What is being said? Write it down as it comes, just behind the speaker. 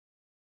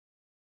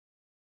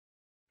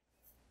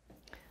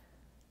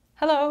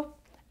Hello,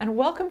 and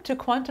welcome to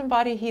Quantum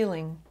Body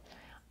Healing.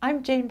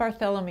 I'm Jane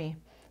Barthelemy,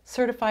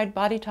 certified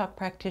BodyTalk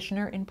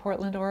Practitioner in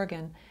Portland,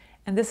 Oregon,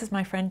 and this is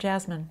my friend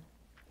Jasmine.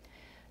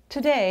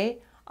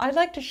 Today, I'd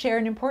like to share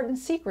an important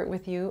secret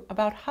with you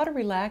about how to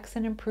relax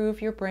and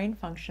improve your brain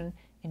function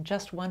in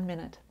just 1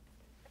 minute.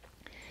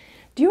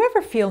 Do you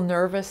ever feel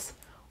nervous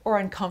or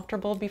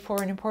uncomfortable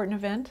before an important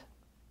event?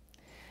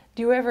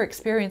 Do you ever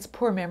experience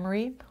poor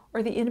memory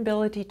or the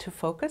inability to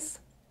focus?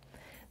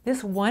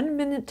 This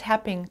 1-minute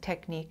tapping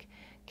technique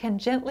can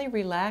gently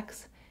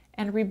relax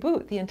and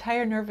reboot the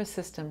entire nervous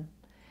system.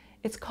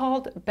 It's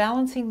called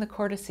balancing the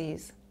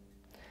cortices.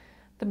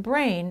 The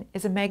brain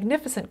is a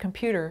magnificent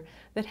computer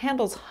that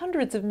handles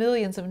hundreds of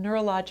millions of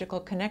neurological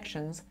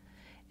connections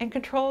and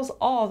controls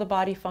all the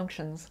body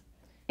functions.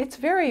 It's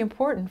very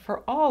important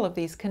for all of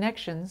these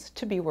connections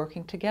to be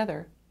working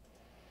together.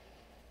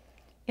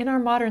 In our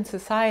modern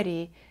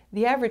society,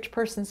 the average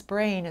person's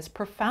brain is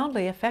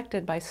profoundly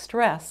affected by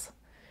stress,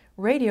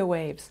 radio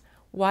waves,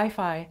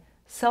 Wi-Fi,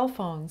 cell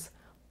phones,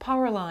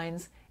 power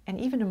lines, and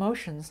even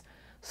emotions,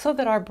 so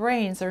that our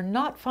brains are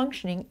not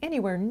functioning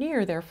anywhere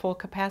near their full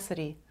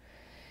capacity.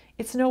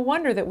 It's no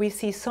wonder that we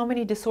see so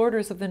many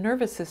disorders of the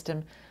nervous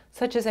system,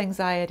 such as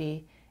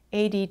anxiety,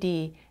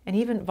 ADD, and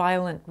even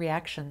violent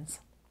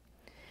reactions.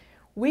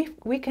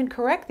 We can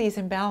correct these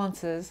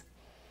imbalances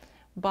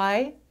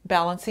by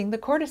balancing the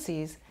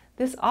cortices.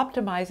 This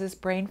optimizes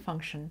brain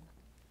function.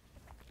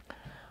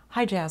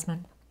 Hi,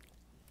 Jasmine.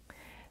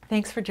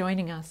 Thanks for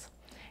joining us.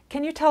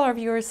 Can you tell our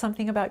viewers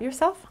something about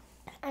yourself?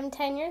 I'm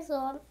 10 years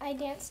old. I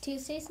dance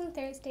Tuesdays and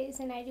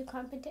Thursdays, and I do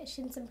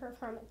competitions and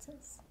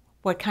performances.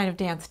 What kind of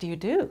dance do you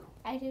do?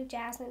 I do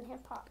jazz and hip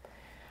hop.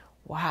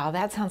 Wow,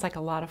 that sounds like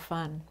a lot of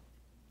fun.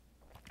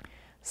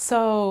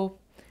 So,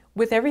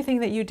 with everything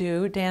that you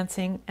do,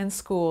 dancing and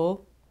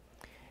school,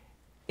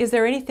 is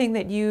there anything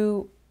that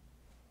you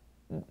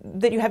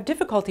have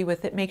difficulty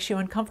with that makes you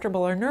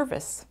uncomfortable or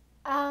nervous?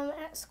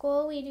 At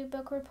school we do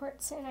book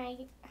reports, and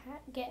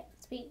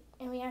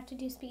we have to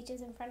do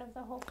speeches in front of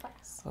the whole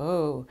class.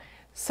 Oh,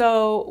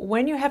 so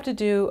when you have to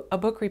do a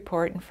book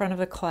report in front of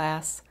the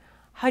class,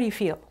 how do you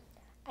feel?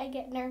 I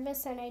get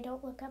nervous and I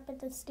don't look up at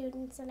the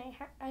students, and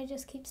I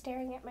just keep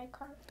staring at my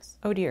cards.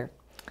 Oh dear.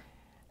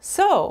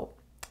 So,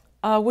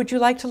 would you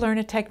like to learn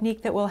a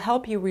technique that will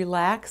help you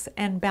relax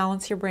and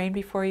balance your brain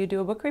before you do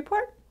a book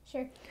report?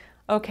 Sure.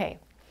 Okay.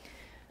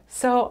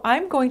 So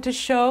I'm going to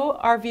show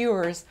our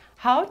viewers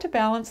how to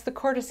balance the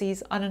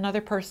cortices on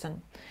another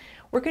person.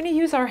 We're going to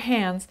use our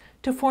hands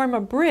to form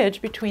a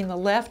bridge between the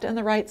left and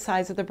the right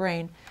sides of the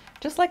brain,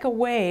 just like a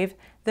wave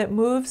that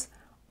moves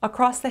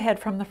across the head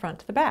from the front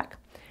to the back.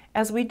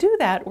 As we do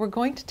that, we're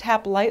going to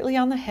tap lightly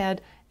on the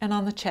head and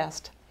on the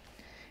chest.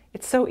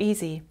 It's so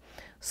easy.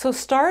 So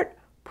start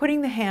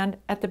putting the hand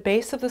at the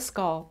base of the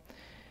skull,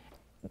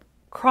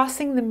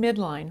 crossing the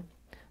midline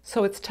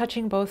so it's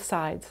touching both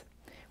sides.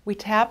 We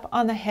tap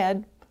on the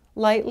head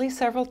lightly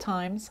several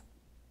times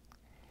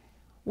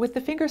with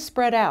the fingers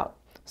spread out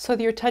so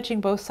that you're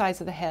touching both sides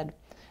of the head.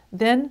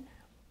 Then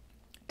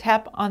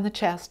tap on the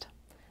chest.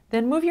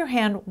 Then move your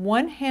hand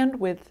one hand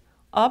width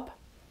up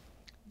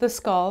the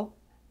skull,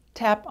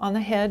 tap on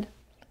the head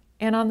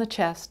and on the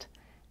chest.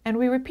 And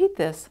we repeat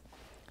this.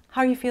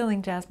 How are you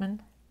feeling,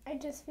 Jasmine? I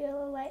just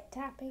feel a light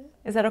tapping.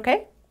 Is that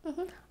okay?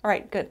 Mm-hmm. All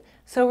right, good.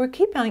 So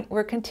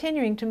we're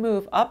continuing to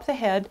move up the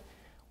head,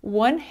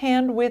 one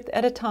hand width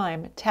at a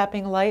time,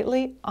 tapping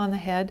lightly on the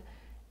head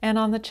and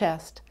on the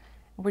chest.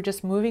 We're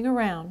just moving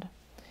around.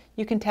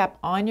 You can tap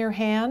on your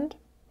hand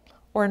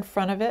or in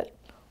front of it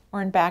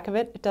or in back of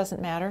it, it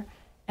doesn't matter,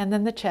 and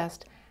then the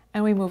chest.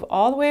 And we move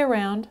all the way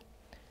around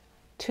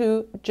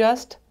to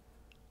just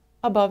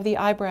above the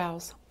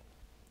eyebrows.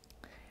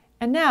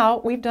 And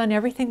now we've done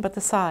everything but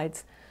the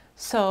sides.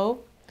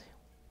 So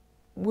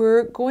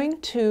we're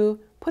going to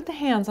put the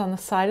hands on the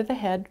side of the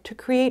head to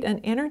create an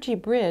energy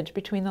bridge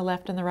between the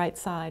left and the right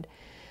side.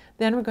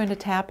 Then we're going to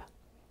tap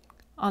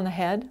on the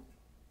head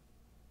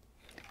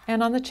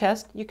and on the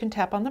chest. You can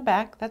tap on the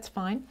back, that's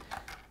fine.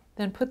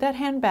 Then put that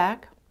hand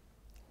back.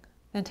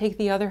 Then take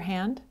the other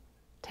hand,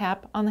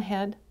 tap on the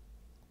head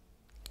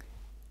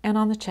and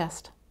on the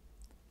chest.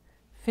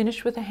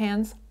 Finish with the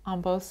hands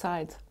on both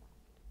sides.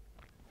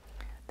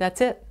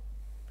 That's it.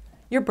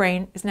 Your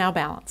brain is now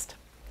balanced.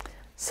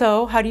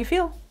 So, how do you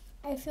feel?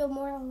 I feel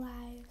more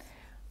alive.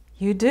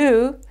 You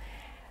do?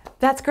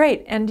 That's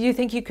great. And do you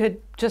think you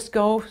could just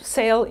go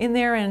sail in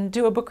there and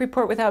do a book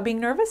report without being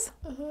nervous?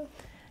 Mm-hmm.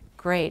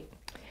 Great.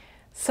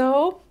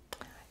 So,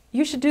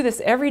 you should do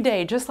this every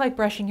day, just like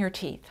brushing your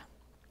teeth.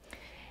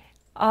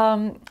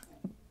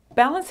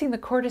 Balancing the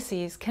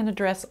cortices can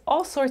address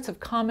all sorts of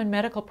common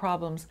medical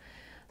problems,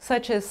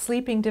 such as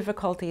sleeping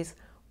difficulties,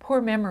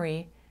 poor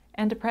memory,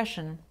 and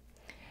depression.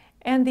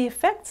 And the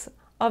effects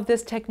of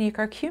this technique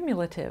are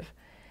cumulative,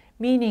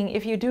 meaning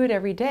if you do it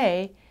every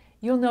day,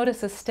 you'll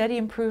notice a steady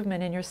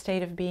improvement in your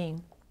state of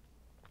being.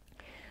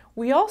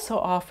 We also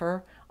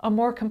offer a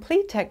more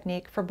complete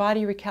technique for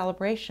body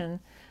recalibration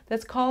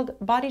that's called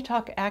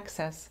BodyTalk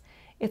Access.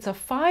 It's a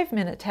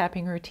 5-minute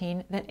tapping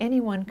routine that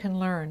anyone can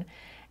learn,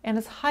 and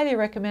is highly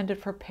recommended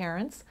for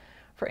parents,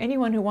 for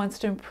anyone who wants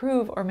to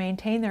improve or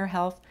maintain their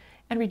health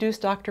and reduce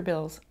doctor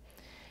bills.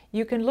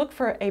 You can look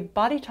for a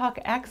BodyTalk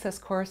Access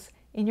course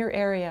in your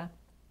area.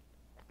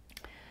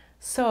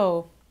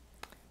 So,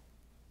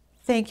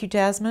 thank you,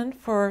 Jasmine,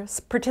 for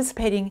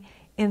participating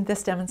in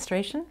this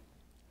demonstration.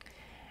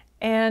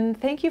 And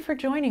thank you for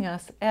joining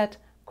us at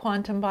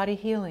Quantum Body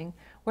Healing,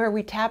 where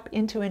we tap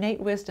into innate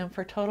wisdom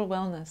for total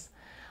wellness.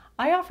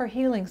 I offer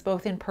healings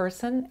both in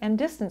person and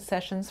distance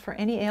sessions for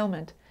any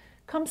ailment.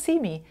 Come see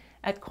me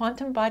at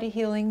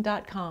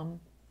quantumbodyhealing.com.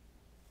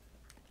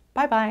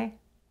 Bye-bye.